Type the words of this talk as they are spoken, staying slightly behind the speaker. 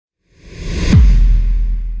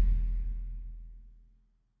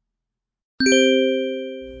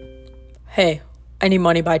Hey, I need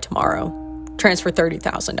money by tomorrow. Transfer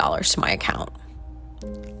 $30,000 to my account.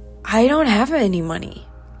 I don't have any money.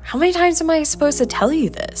 How many times am I supposed to tell you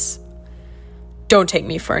this? Don't take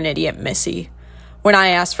me for an idiot, Missy. When I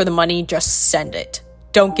ask for the money, just send it.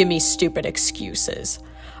 Don't give me stupid excuses.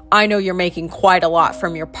 I know you're making quite a lot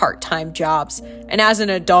from your part-time jobs, and as an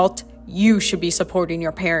adult, you should be supporting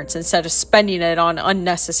your parents instead of spending it on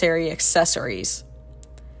unnecessary accessories.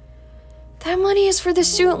 That money is for the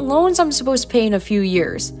student loans I'm supposed to pay in a few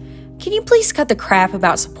years. Can you please cut the crap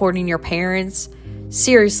about supporting your parents?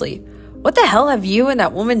 Seriously, what the hell have you and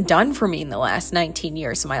that woman done for me in the last 19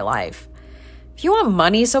 years of my life? If you want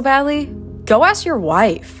money so badly, go ask your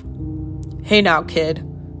wife. Hey now, kid.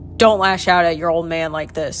 Don't lash out at your old man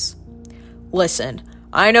like this. Listen,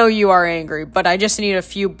 I know you are angry, but I just need a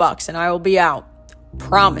few bucks and I will be out.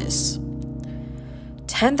 Promise.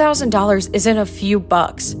 $10,000 isn't a few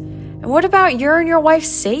bucks. And what about your and your wife's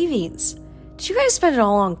savings? Did you guys spend it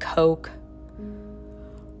all on coke?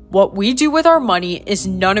 What we do with our money is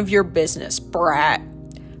none of your business, brat.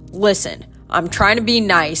 Listen, I'm trying to be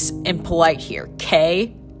nice and polite here,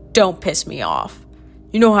 okay? Don't piss me off.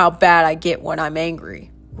 You know how bad I get when I'm angry,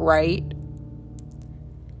 right?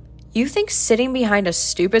 You think sitting behind a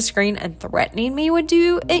stupid screen and threatening me would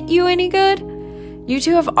do you any good? You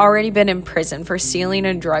two have already been in prison for stealing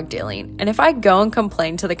and drug dealing, and if I go and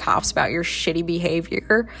complain to the cops about your shitty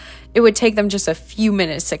behavior, it would take them just a few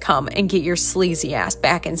minutes to come and get your sleazy ass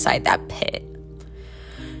back inside that pit.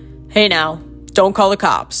 Hey now, don't call the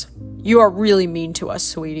cops. You are really mean to us,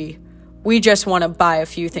 sweetie. We just want to buy a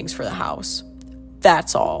few things for the house.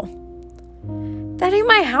 That's all. That ain't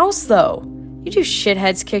my house, though. You two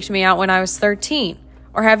shitheads kicked me out when I was 13.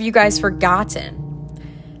 Or have you guys forgotten?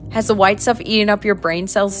 Has the white stuff eaten up your brain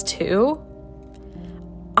cells too?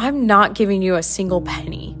 I'm not giving you a single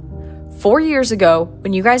penny. 4 years ago,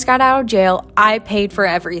 when you guys got out of jail, I paid for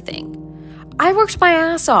everything. I worked my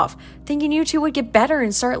ass off, thinking you two would get better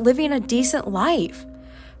and start living a decent life.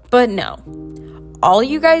 But no. All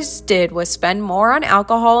you guys did was spend more on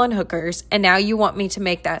alcohol and hookers, and now you want me to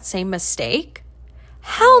make that same mistake?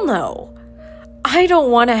 Hell no. I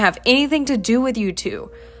don't want to have anything to do with you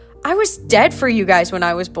two. I was dead for you guys when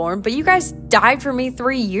I was born, but you guys died for me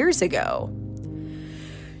 3 years ago.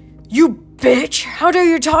 You bitch! How dare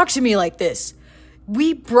you talk to me like this?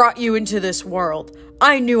 We brought you into this world.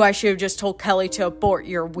 I knew I should have just told Kelly to abort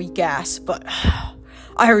your weak ass, but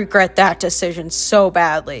I regret that decision so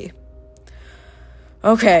badly.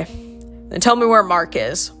 Okay, then tell me where Mark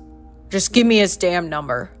is. Just give me his damn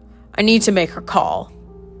number. I need to make a call.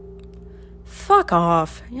 Fuck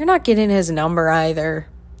off. You're not getting his number either.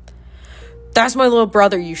 That's my little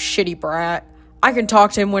brother, you shitty brat. I can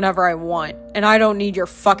talk to him whenever I want, and I don't need your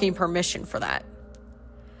fucking permission for that.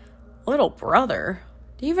 Little brother?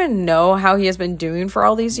 Do you even know how he has been doing for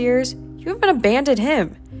all these years? You haven't abandoned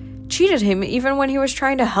him. Cheated him even when he was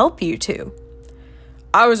trying to help you two.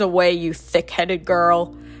 I was away, you thick-headed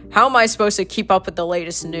girl. How am I supposed to keep up with the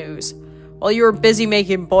latest news? While you were busy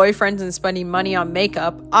making boyfriends and spending money on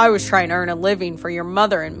makeup, I was trying to earn a living for your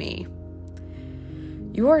mother and me.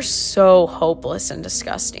 You are so hopeless and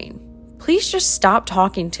disgusting. Please just stop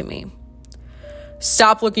talking to me.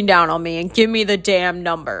 Stop looking down on me and give me the damn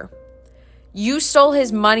number. You stole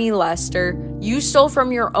his money, Lester. You stole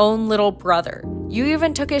from your own little brother. You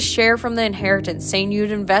even took his share from the inheritance, saying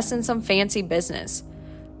you'd invest in some fancy business.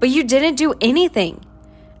 But you didn't do anything.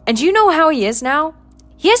 And do you know how he is now?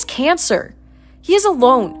 He has cancer. He is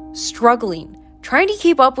alone, struggling, trying to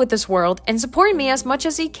keep up with this world and supporting me as much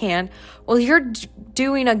as he can, while you're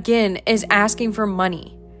doing again is asking for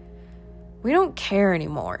money. We don't care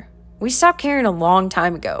anymore. We stopped caring a long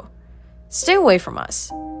time ago. Stay away from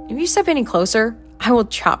us. If you step any closer, I will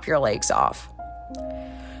chop your legs off.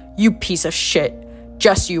 You piece of shit.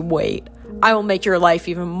 Just you wait. I will make your life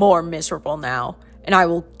even more miserable now, and I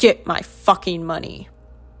will get my fucking money.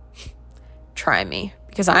 Try me,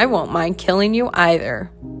 because I won't mind killing you either.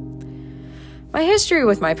 My history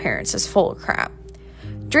with my parents is full of crap.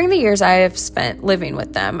 During the years I have spent living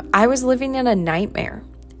with them, I was living in a nightmare.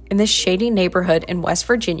 In this shady neighborhood in West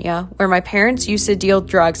Virginia, where my parents used to deal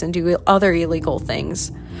drugs and do other illegal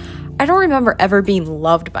things. I don't remember ever being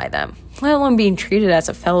loved by them, let alone being treated as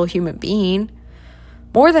a fellow human being.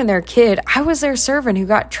 More than their kid, I was their servant who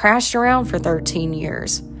got trashed around for 13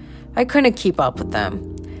 years. I couldn't keep up with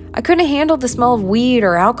them. I couldn't handle the smell of weed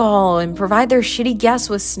or alcohol and provide their shitty guests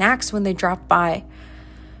with snacks when they dropped by.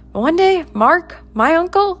 But one day, Mark, my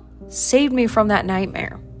uncle, saved me from that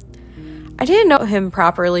nightmare. I didn't know him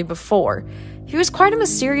properly before. He was quite a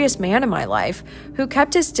mysterious man in my life who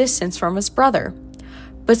kept his distance from his brother.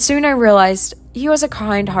 But soon I realized he was a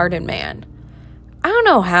kind-hearted man. I don't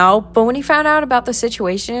know how, but when he found out about the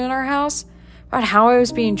situation in our house, about how I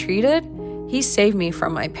was being treated, he saved me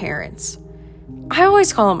from my parents. I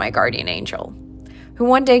always call him my guardian angel, who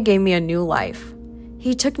one day gave me a new life.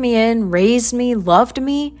 He took me in, raised me, loved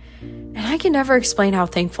me, and I can never explain how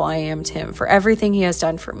thankful I am to him for everything he has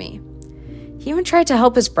done for me. He even tried to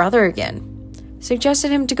help his brother again,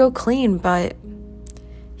 suggested him to go clean, but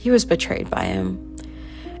he was betrayed by him.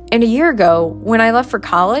 And a year ago, when I left for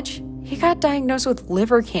college, he got diagnosed with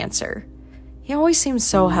liver cancer. He always seemed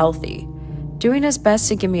so healthy, doing his best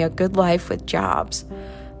to give me a good life with jobs.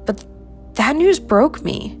 But that news broke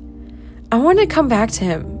me. I wanted to come back to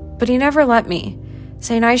him, but he never let me,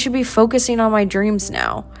 saying I should be focusing on my dreams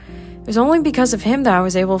now. It was only because of him that I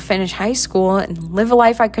was able to finish high school and live a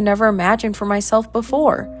life I could never imagine for myself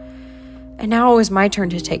before. And now it was my turn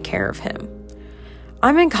to take care of him.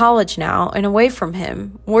 I'm in college now and away from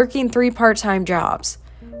him, working 3 part-time jobs,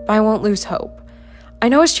 but I won't lose hope. I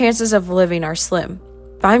know his chances of living are slim,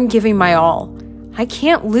 but I'm giving my all. I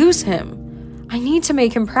can't lose him. I need to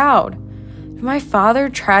make him proud. If my father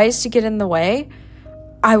tries to get in the way,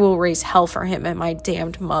 I will raise hell for him and my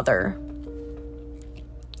damned mother.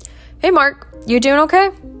 Hey Mark, you doing okay?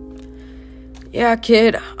 Yeah,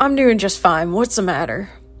 kid, I'm doing just fine. What's the matter?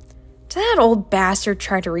 Did that old bastard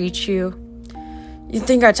try to reach you? You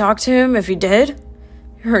think I talked to him if he did?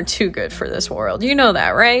 You're too good for this world. You know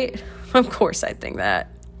that, right? Of course I think that.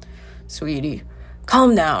 Sweetie,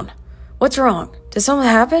 calm down. What's wrong? Did something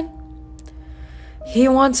happen? He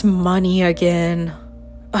wants money again.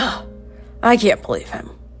 Ugh, I can't believe him.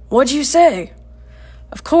 What'd you say?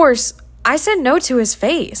 Of course, I said no to his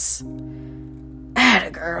face.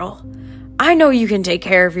 Atta girl. I know you can take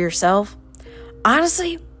care of yourself.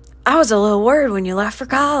 Honestly, I was a little worried when you left for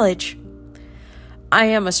college. I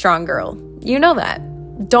am a strong girl. You know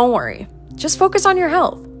that. Don't worry. Just focus on your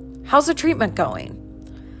health. How's the treatment going?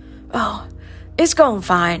 Oh, it's going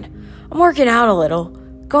fine. I'm working out a little,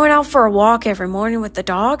 going out for a walk every morning with the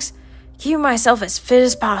dogs, keeping myself as fit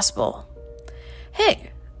as possible.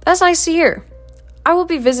 Hey, that's nice to hear. I will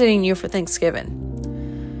be visiting you for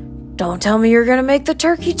Thanksgiving. Don't tell me you're going to make the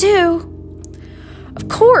turkey too. Of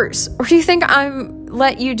course. Or do you think I'm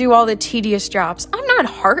let you do all the tedious jobs? I'm not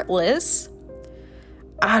heartless.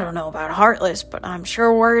 I don't know about heartless, but I'm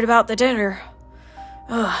sure worried about the dinner.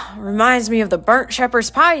 Ugh, reminds me of the burnt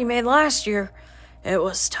shepherd's pie you made last year. It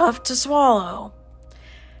was tough to swallow.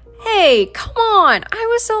 Hey, come on. I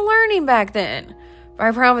was still learning back then. But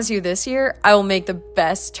I promise you this year, I will make the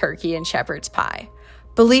best turkey and shepherd's pie.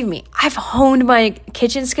 Believe me, I've honed my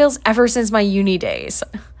kitchen skills ever since my uni days.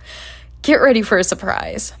 Get ready for a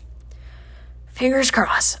surprise. Fingers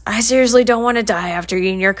crossed. I seriously don't want to die after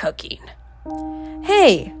eating your cooking.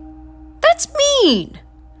 Hey, that's mean.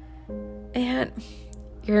 And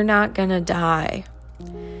you're not gonna die.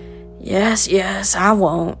 Yes, I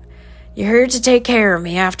won't. You're here to take care of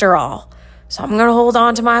me after all, so I'm gonna hold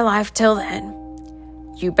on to my life till then.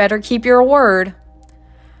 You better keep your word.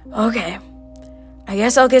 Okay, I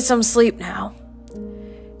guess I'll get some sleep now.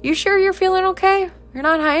 You sure you're feeling okay? You're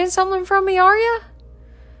not hiding something from me, are you?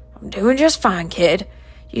 I'm doing just fine, kid.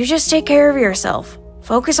 You just take care of yourself.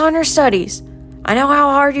 Focus on your studies. I know how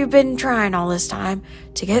hard you've been trying all this time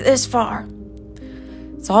to get this far.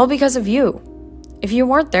 It's all because of you. If you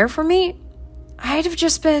weren't there for me, I'd have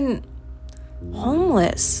just been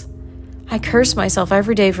homeless. I curse myself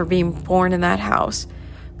every day for being born in that house,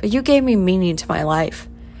 but you gave me meaning to my life.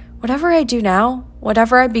 Whatever I do now,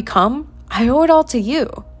 whatever I become, I owe it all to you.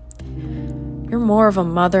 You're more of a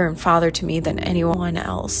mother and father to me than anyone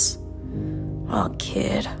else. Oh,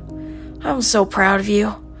 kid, I'm so proud of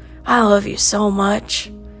you. I love you so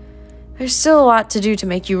much. There's still a lot to do to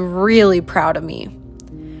make you really proud of me.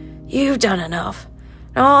 You've done enough.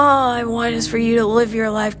 And all I want is for you to live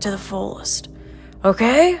your life to the fullest.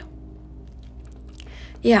 Okay?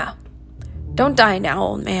 Yeah. Don't die now,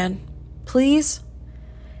 old man. Please?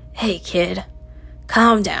 Hey, kid.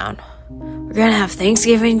 Calm down. We're gonna have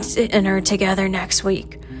Thanksgiving dinner together next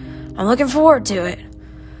week. I'm looking forward to it.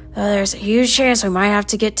 Though there's a huge chance we might have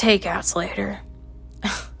to get takeouts later.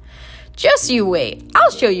 Just you wait.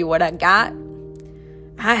 I'll show you what I got.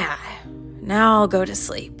 Hi. Now I'll go to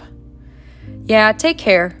sleep. Yeah, take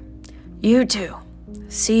care. You too.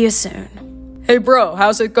 See you soon. Hey bro,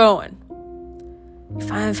 how's it going? You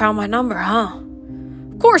finally found my number, huh?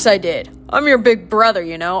 Of course I did. I'm your big brother,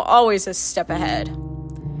 you know, always a step ahead.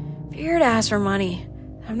 If you're here to ask for money,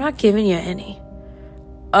 I'm not giving you any.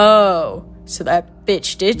 Oh, so that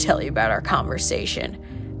bitch did tell you about our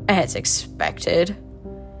conversation, as expected.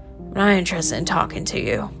 I'm not interested in talking to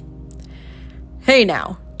you. Hey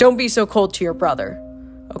now, don't be so cold to your brother,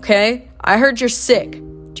 okay? I heard you're sick.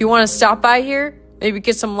 Do you want to stop by here? Maybe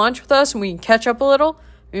get some lunch with us and we can catch up a little?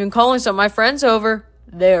 I've been calling some of my friends over.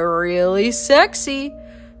 They're really sexy.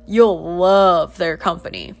 You'll love their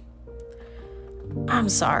company. I'm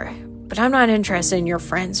sorry, but I'm not interested in your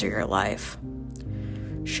friends or your life.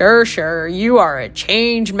 Sure, you are a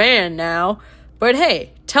changed man now. But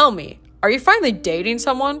hey, tell me, are you finally dating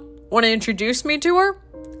someone? Want to introduce me to her?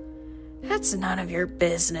 That's none of your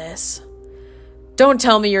business. Don't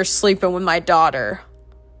tell me you're sleeping with my daughter.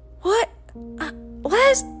 What?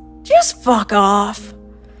 Les, just fuck off.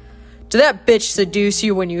 Did that bitch seduce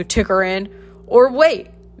you when you took her in? Or wait,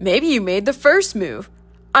 maybe you made the first move.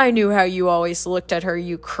 I knew how you always looked at her,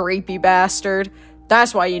 you creepy bastard.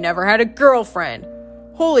 That's why you never had a girlfriend.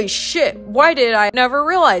 Holy shit, why did I never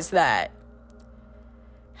realize that?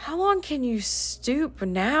 How long can you stoop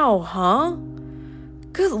now, huh?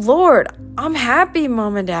 Good Lord, I'm happy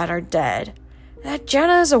Mom and Dad are dead. That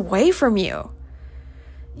Jenna is away from you.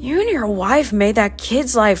 You and your wife made that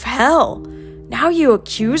kid's life hell. Now you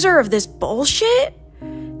accuse her of this bullshit?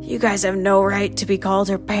 You guys have no right to be called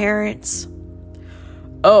her parents.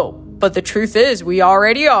 Oh, but the truth is we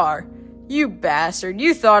already are. You bastard,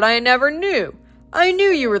 you thought I never knew. I knew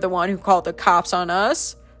you were the one who called the cops on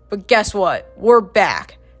us. But guess what? We're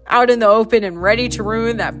back, out in the open and ready to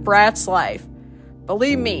ruin that brat's life.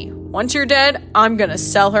 Believe me, once you're dead, I'm gonna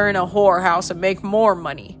sell her in a whorehouse and make more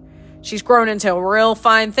money. She's grown into a real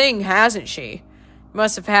fine thing, hasn't she?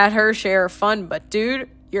 Must have had her share of fun, but dude,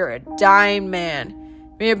 you're a dying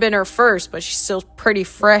man. May have been her first, but she's still pretty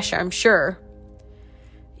fresh, I'm sure.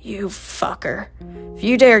 You fucker. If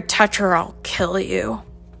you dare touch her, I'll kill you.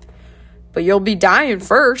 But you'll be dying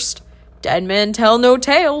first. Dead men tell no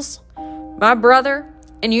tales. My brother,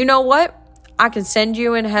 and you know what? I can send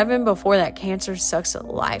you in heaven before that cancer sucks the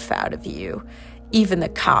life out of you. Even the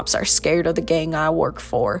cops are scared of the gang I work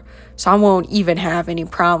for, so I won't even have any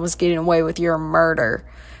problems getting away with your murder.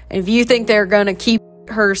 And if you think they're gonna keep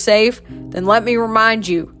her safe, then let me remind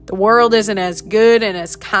you, the world isn't as good and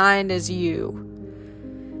as kind as you.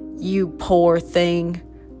 You poor thing.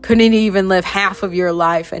 Couldn't even live half of your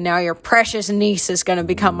life, and now your precious niece is gonna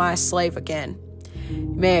become my slave again.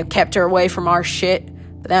 You may have kept her away from our shit,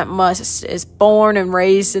 but that muss is born and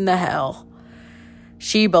raised in the hell.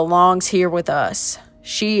 She belongs here with us.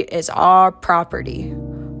 She is our property.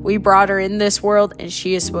 We brought her in this world, and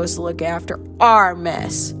she is supposed to look after our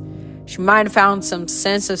mess. She might have found some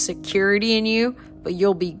sense of security in you, but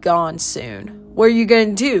you'll be gone soon. What are you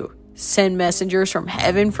gonna do? Send messengers from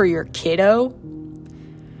heaven for your kiddo?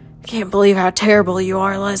 I can't believe how terrible you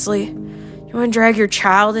are, Leslie. You want to drag your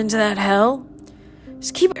child into that hell?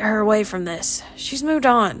 Just keep her away from this. She's moved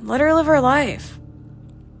on. Let her live her life.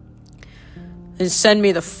 Then send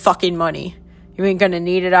me the fucking money. You ain't gonna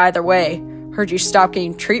need it either way. Heard you stopped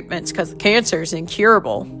getting treatments because the cancer is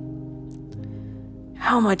incurable.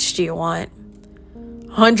 How much do you want?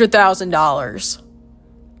 $100,000.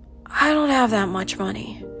 I don't have that much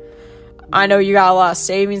money. I know you got a lot of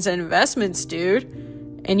savings and investments, dude.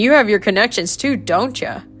 And you have your connections too, don't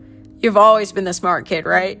you? You've always been the smart kid,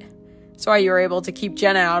 right? That's why you were able to keep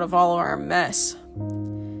Jenna out of all of our mess.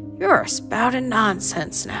 You're spouting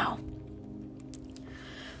nonsense now.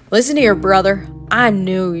 Listen to your brother. I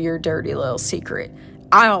knew your dirty little secret.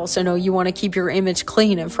 I also know you want to keep your image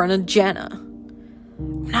clean in front of Jenna.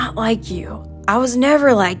 I'm not like you. I was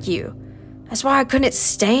never like you. That's why I couldn't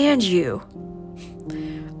stand you.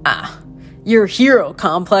 Your hero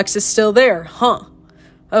complex is still there, huh?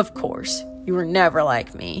 Of course, you were never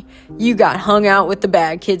like me. You got hung out with the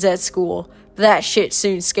bad kids at school, but that shit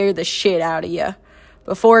soon scared the shit out of you.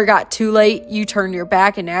 Before it got too late, you turned your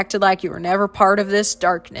back and acted like you were never part of this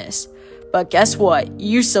darkness. But guess what?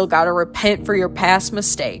 You still gotta repent for your past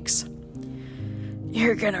mistakes.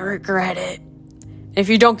 You're gonna regret it. If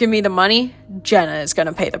you don't give me the money, Jenna is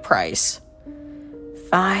gonna pay the price.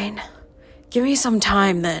 Fine. Give me some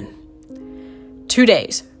time then. 2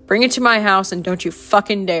 days. Bring it to my house and don't you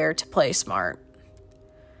fucking dare to play smart.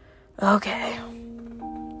 Okay.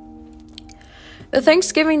 The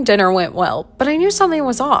Thanksgiving dinner went well, but I knew something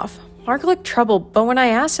was off. Mark looked troubled, but when I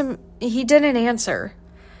asked him, he didn't answer.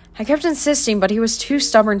 I kept insisting, but he was too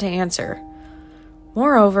stubborn to answer.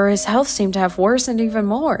 Moreover, his health seemed to have worsened even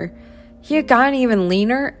more. He had gotten even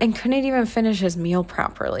leaner and couldn't even finish his meal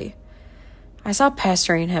properly. I stopped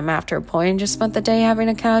pestering him after a point and just spent the day having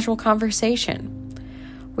a casual conversation.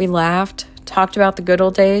 We laughed, talked about the good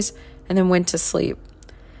old days, and then went to sleep.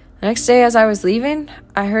 The next day, as I was leaving,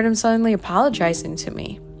 I heard him suddenly apologizing to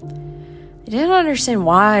me. I didn't understand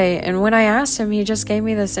why, and when I asked him, he just gave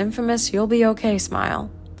me this infamous "you'll be okay" smile.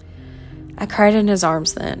 I cried in his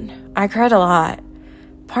arms then. I cried a lot.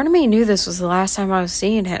 Part of me knew this was the last time I was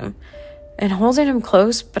seeing him and holding him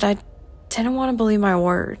close, but I didn't want to believe my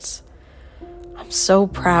words. I'm so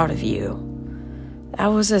proud of you. That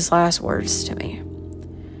was his last words to me.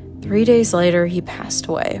 3 days later, he passed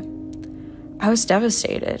away. I was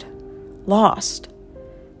devastated, lost.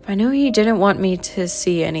 I knew he didn't want me to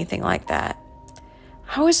see anything like that.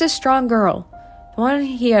 I was a strong girl, the one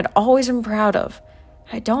he had always been proud of.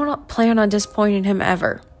 I don't plan on disappointing him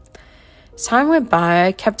ever. As time went by,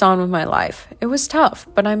 I kept on with my life. It was tough,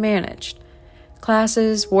 but I managed.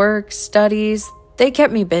 Classes, work, studies, they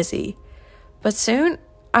kept me busy. But soon,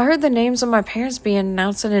 I heard the names of my parents being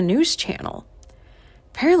announced in a news channel.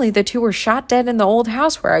 Apparently, the two were shot dead in the old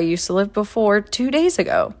house where I used to live before 2 days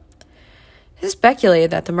ago. It is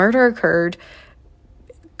speculated that the murder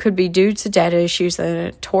could be due to debt issues that a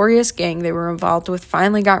notorious gang they were involved with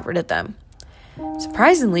finally got rid of them.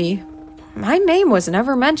 Surprisingly, my name was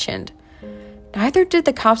never mentioned. Neither did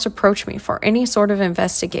the cops approach me for any sort of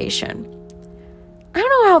investigation. I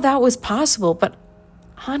don't know how that was possible, but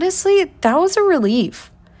honestly, that was a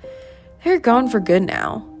relief. They're gone for good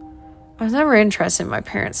now. I was never interested in my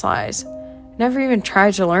parents' lives. I never even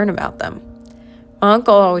tried to learn about them. My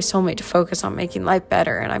uncle always told me to focus on making life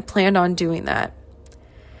better, and I planned on doing that.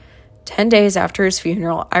 10 days after his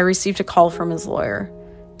funeral, I received a call from his lawyer,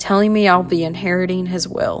 telling me I'll be inheriting his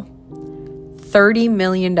will. $30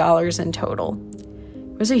 million in total.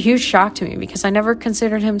 It was a huge shock to me because I never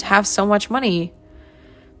considered him to have so much money.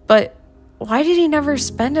 But why did he never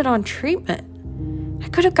spend it on treatment? I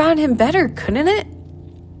could have gotten him better, couldn't it?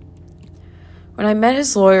 When I met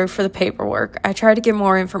his lawyer for the paperwork, I tried to get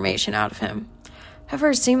more information out of him.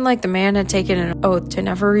 However, it seemed like the man had taken an oath to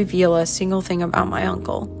never reveal a single thing about my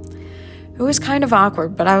uncle. It was kind of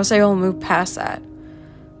awkward, but I was able to move past that.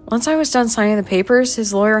 Once I was done signing the papers,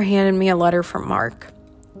 his lawyer handed me a letter from Mark.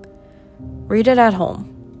 "Read it at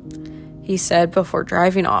home," he said before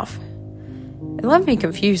driving off. It left me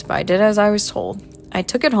confused, but I did as I was told. I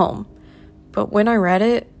took it home, but when I read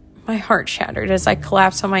it, my heart shattered as I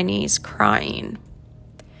collapsed on my knees, crying.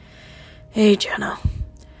 "Hey, Jenna.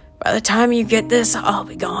 By the time you get this, I'll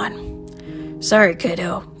be gone. Sorry,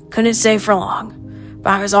 kiddo. Couldn't stay for long,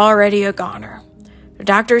 but I was already a goner. The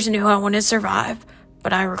doctors knew I wouldn't survive,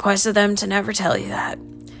 but I requested them to never tell you that.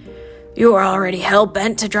 You were already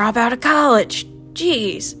hell-bent to drop out of college.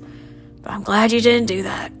 Jeez. But I'm glad you didn't do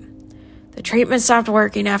that. The treatment stopped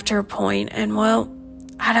working after a point, and, well,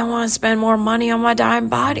 I don't want to spend more money on my dying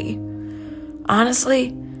body.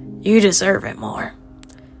 Honestly, you deserve it more.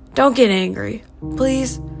 Don't get angry,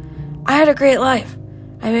 please. I had a great life.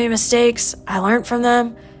 I made mistakes. I learned from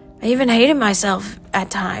them. I even hated myself at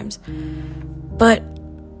times. But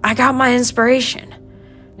I got my inspiration.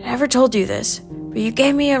 I never told you this, but you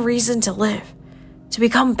gave me a reason to live, to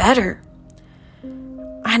become better.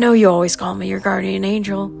 I know you always call me your guardian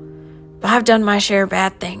angel, but I've done my share of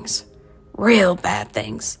bad things. Real bad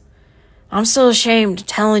things. I'm still ashamed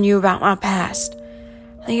telling you about my past.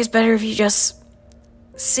 I think it's better if you just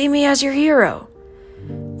see me as your hero.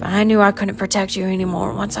 But I knew I couldn't protect you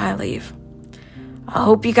anymore once I leave. I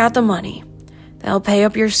hope you got the money. That'll pay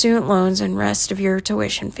up your student loans and rest of your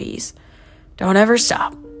tuition fees. Don't ever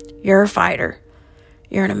stop. You're a fighter.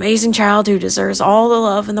 You're an amazing child who deserves all the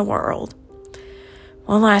love in the world.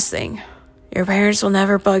 One last thing. Your parents will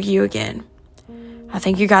never bug you again. I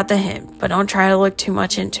think you got the hint, but don't try to look too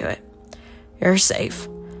much into it. You're safe.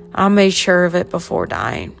 I made sure of it before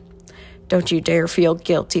dying. Don't you dare feel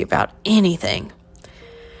guilty about anything.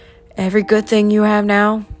 Every good thing you have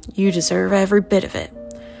now, you deserve every bit of it.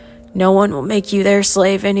 No one will make you their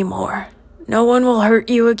slave anymore. No one will hurt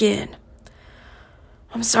you again.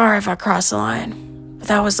 I'm sorry if I crossed the line, but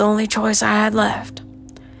that was the only choice I had left.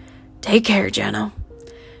 Take care, Jenna.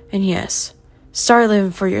 And yes, start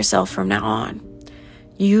living for yourself from now on.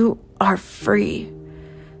 You are free.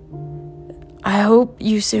 I hope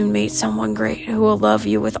you soon meet someone great who will love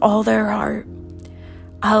you with all their heart.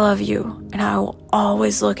 I love you, and I will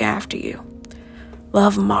always look after you.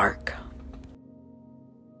 Love, Mark.